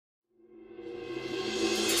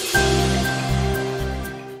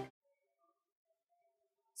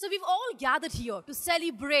we've all gathered here to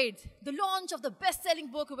celebrate the launch of the best-selling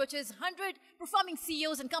book, which is 100 Performing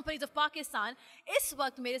CEOs and Companies of Pakistan. इस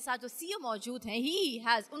वक्त मेरे साथ जो CEO मौजूद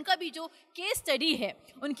हैं, उनका भी जो case study है,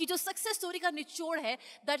 उनकी जो success story का निचोड़ है,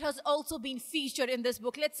 that has also been featured in this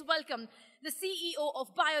book. Let's welcome the CEO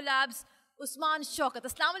of Biolabs, Usman Shaukat.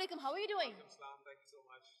 Assalamu alaikum. How are you doing? Thank you so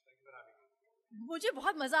much. Thank you for having me. मुझे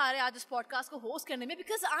बहुत मजा आ रहा है आज इस podcast को host करने में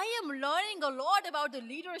because I am learning a lot about the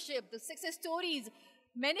leadership, the success stories.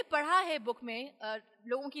 मैंने पढ़ा है बुक में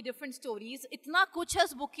लोगों की different stories. इतना कुछ है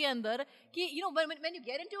उस बुक के अंदर कि you know when you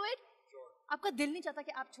get into it, आपका दिल नहीं चाहता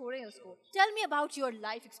कि आप छोड़ें उसको. Tell me about your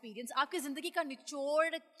life experience. आपकी जिंदगी का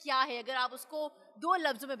निचोड़ क्या है अगर आप उसको दो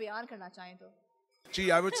लफ्जों में बयान करना चाहें तो?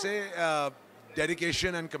 Gee, I would say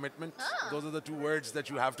dedication and commitment. Those are the two words that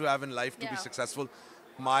you have to have in life to be successful.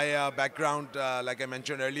 My background, like I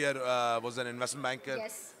mentioned earlier, was an investment banker.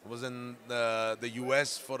 Yes. Was in the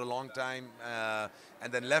US for a long time,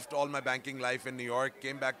 and then left all my banking life in New York,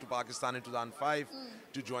 came back to Pakistan in 2005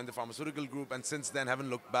 to join the pharmaceutical group, and since then haven't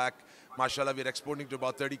looked back. Mashallah, we're exporting to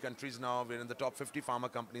about 30 countries now. We're in the top 50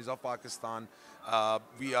 pharma companies of Pakistan.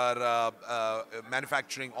 We are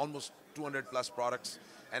manufacturing almost 200 plus products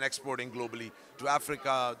and exporting globally to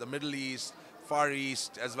Africa, the Middle East, Far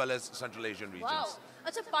East, as well as Central Asian regions. Wow.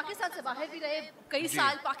 अच्छा पाकिस्तान से बाहर भी रहे कई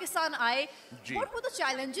साल पाकिस्तान आए. What were the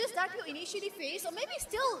challenges that you initially faced or maybe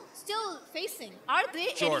still facing? Are there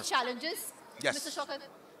any challenges, Yes. Mr. Shaukat?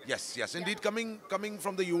 Yes. Indeed, coming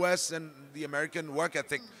from the US and the American work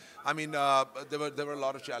ethic, I mean, there were a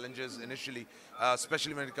lot of challenges initially,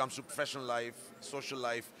 especially when it comes to professional life, social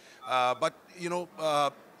life. But you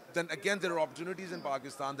know, then again, there are opportunities in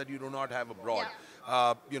Pakistan that you do not have abroad.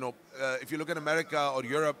 You know, if you look at America or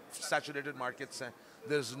Europe, saturated markets,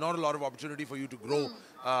 there's not a lot of opportunity for you to grow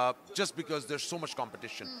just because there's so much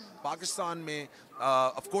competition. Pakistan may,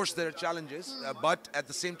 of course, there are challenges, but at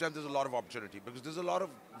the same time, there's a lot of opportunity because there's a lot of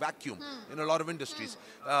vacuum in a lot of industries.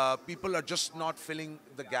 People are just not filling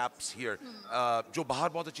the gaps here. जो बाहर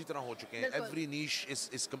बहुत अच्छी तरह हो चुके हैं. Every niche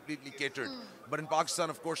is completely catered. But in Pakistan,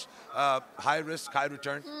 of course, high risk, high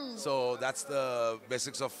return. So that's the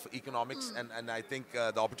basics of economics, and I think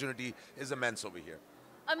the opportunity is immense over here.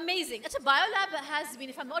 Amazing. Achha, Biolab has been,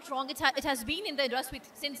 if I'm not wrong, it has been in the industry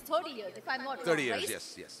since 30 years, if I'm not wrong. 30 years, right?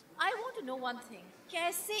 yes. I want to know one thing.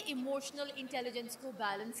 कैसे emotional intelligence को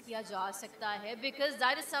balance किया जा सकता है? Because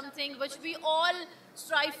that is something which we all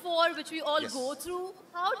strive for, which we all go through.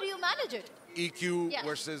 How do you manage it? EQ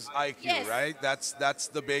versus IQ, right? That's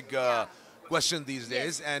the big question these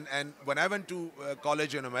days. And when I went to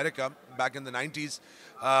college in America back in the 90s,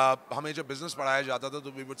 हमें जब business पढ़ाया जाता था,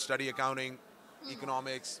 तो we would study accounting,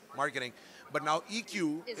 economics, marketing. But now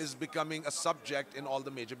EQ is becoming a subject in all the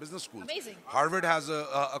major business schools. Amazing. Harvard has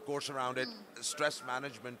a course around it, stress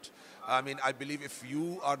management. I mean, I believe if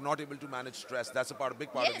you are not able to manage stress, that's a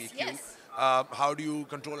big part of EQ. How do you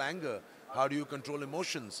control anger? How do you control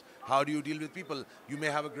emotions? How do you deal with people? You may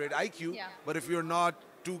have a great IQ, but if you're not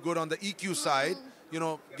too good on the EQ side, you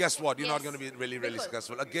know, guess what? You're not going to be really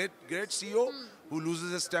successful. A great CEO who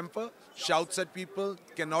loses his temper, shouts at people,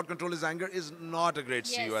 cannot control his anger is not a great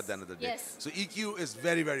CEO at the end of the day. So EQ is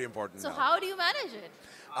very important. So how do you manage it?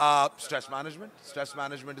 Stress management. Stress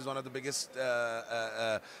management is one of the biggest,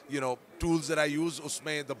 you know, tools that I use.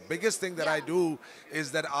 Usme, the biggest thing that I do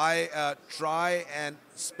is that I try and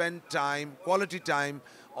spend time, quality time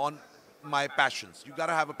on my passions. You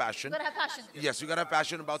gotta have a passion. You gotta have passion. Yes, you gotta have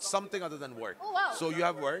passion about something other than work. Oh, wow. So you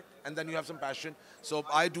have work, and then you have some passion. So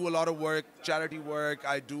I do a lot of work, charity work.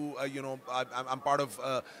 I do, you know, I'm part of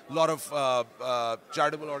a lot of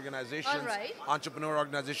charitable organizations. All right. Entrepreneur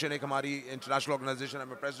organization, ek hamari international organization.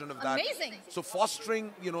 I'm a president of that. Amazing. So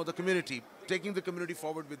fostering, you know, the community, taking the community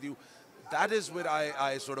forward with you. That is where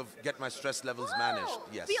I sort of get my stress levels managed.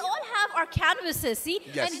 Yes. We all have our canvases, see?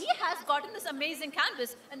 Yes. And he has gotten this amazing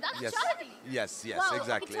canvas, and that's charity. Yes, wow.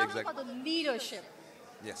 exactly. Tell me about the leadership.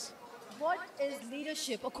 Yes. What is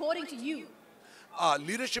leadership according to you?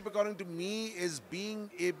 Leadership, according to me, is being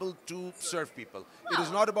able to serve people. It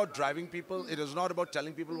is not about driving people. It is not about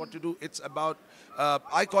telling people what to do. It's about,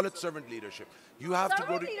 I call it servant leadership. You have to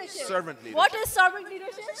go to servant leadership. What is servant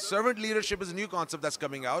leadership? Servant leadership is a new concept that's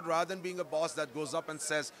coming out. Rather than being a boss that goes up and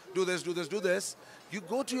says, do this, do this, do this, you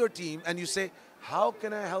go to your team and you say, how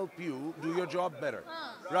can I help you do your job better?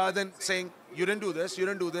 Rather than saying, you didn't do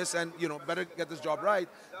this, and you know, better get this job right.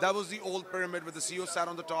 That was the old pyramid where the CEO sat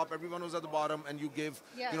on the top, everyone was at the bottom, and you gave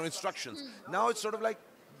you know, instructions. Now it's sort of like,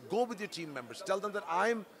 go with your team members. Tell them that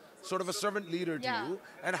I'm sort of a servant leader to you,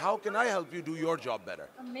 and how can I help you do your job better?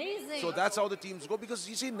 Amazing. So that's how the teams go, because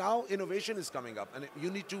you see now innovation is coming up, and you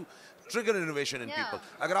need to trigger innovation in people.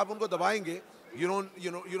 अगर आप उनको दबाएंगे, You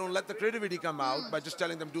don't let the creativity come out by just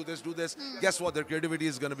telling them do this, do this. Guess what? Their creativity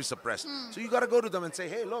is going to be suppressed. So you got to go to them and say,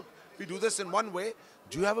 hey, look, we do this in one way.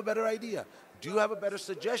 Do you have a better idea? Do you have a better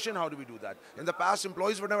suggestion? How do we do that? In the past,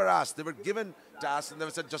 employees were never asked. They were given tasks and they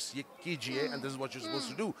were said, just ye kijiye, and this is what you're supposed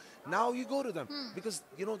to do. Now you go to them because,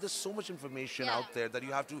 there's so much information out there that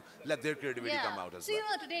you have to let their creativity come out as so,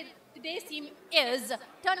 well. today's theme is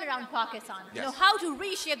Turn Around Pakistan. Yes. How to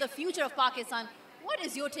reshape the future of Pakistan. What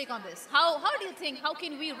is your take on this? How do you think, how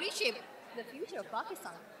can we reshape the future of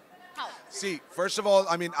Pakistan? How? See, first of all,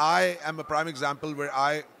 I am a prime example where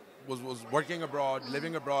I was working abroad,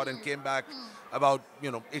 living abroad, and came back about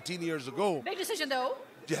 18 years ago. Big decision though.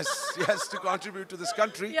 Yes, to contribute to this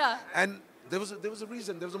country. Yeah. And there was a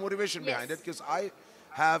reason, there was a motivation behind it, because I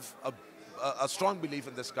have a strong belief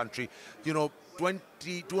in this country.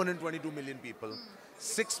 222 million people,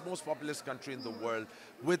 sixth most populous country in the world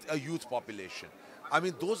with a youth population.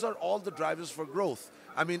 Those are all the drivers for growth.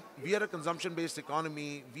 We are a consumption-based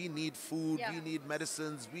economy. We need food, we need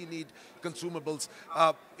medicines, we need consumables.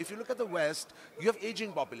 If you look at the West, you have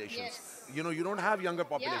aging populations. Yes. You don't have younger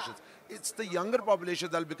populations. It's the younger population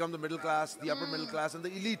that will become the middle class, the upper middle class, and the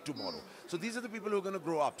elite tomorrow. So these are the people who are going to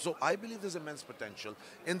grow up. So I believe there's immense potential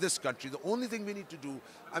in this country. The only thing we need to do,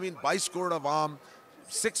 22 crore awam,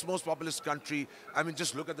 sixth most populous country,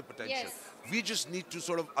 just look at the potential. Yes. We just need to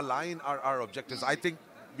sort of align our objectives. I think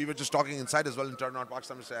we were just talking inside as well in Turn Around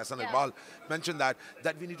Pakistan, Mr. Hassan Iqbal mentioned that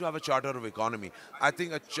we need to have a charter of economy. I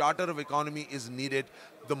think a charter of economy is needed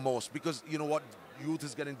the most because, you know what, youth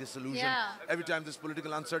is getting disillusioned. Yeah. Every time there's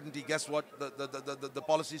political uncertainty, guess what, the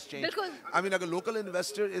policies change. Because like a local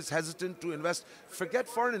investor is hesitant to invest, forget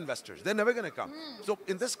foreign investors. They're never going to come. So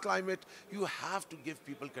in this climate, you have to give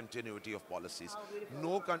people continuity of policies.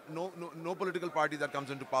 No political party that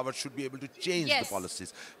comes into power should be able to change the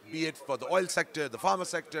policies, be it for the oil sector, the pharma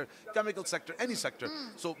sector, chemical sector, any sector.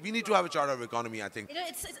 So we need to have a charter of economy, I think,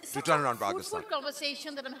 it's to turn around Pakistan. Fruitful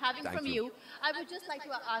conversation that I'm having Thank from you. you. I would just like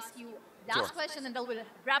to ask you last Sure. question, and then we'll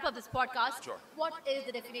wrap up this podcast. Sure. What is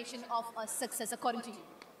the definition of a success according to you?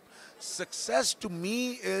 Success to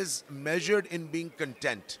me is measured in being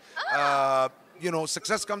content.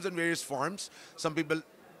 Success comes in various forms. Some people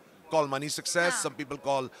call money success. Some people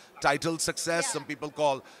call title success. Some people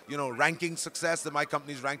call, ranking success, that my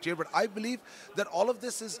company is ranked here. But I believe that all of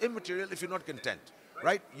this is immaterial if you're not content.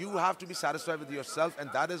 Right? You have to be satisfied with yourself, and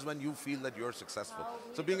that is when you feel that you're successful.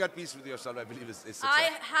 So being at peace with yourself, I believe, is success. I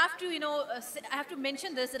have to, I have to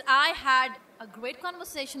mention this, that I had a great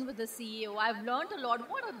conversation with the CEO. I've learned a lot.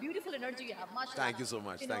 What a beautiful energy you have. Mashallah. Thank you so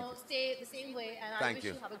much. Thank you. Stay the same way, and I Thank wish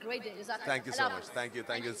you. you have a great day. Thank you so much. Thank you.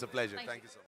 It's a pleasure. Thank you so much.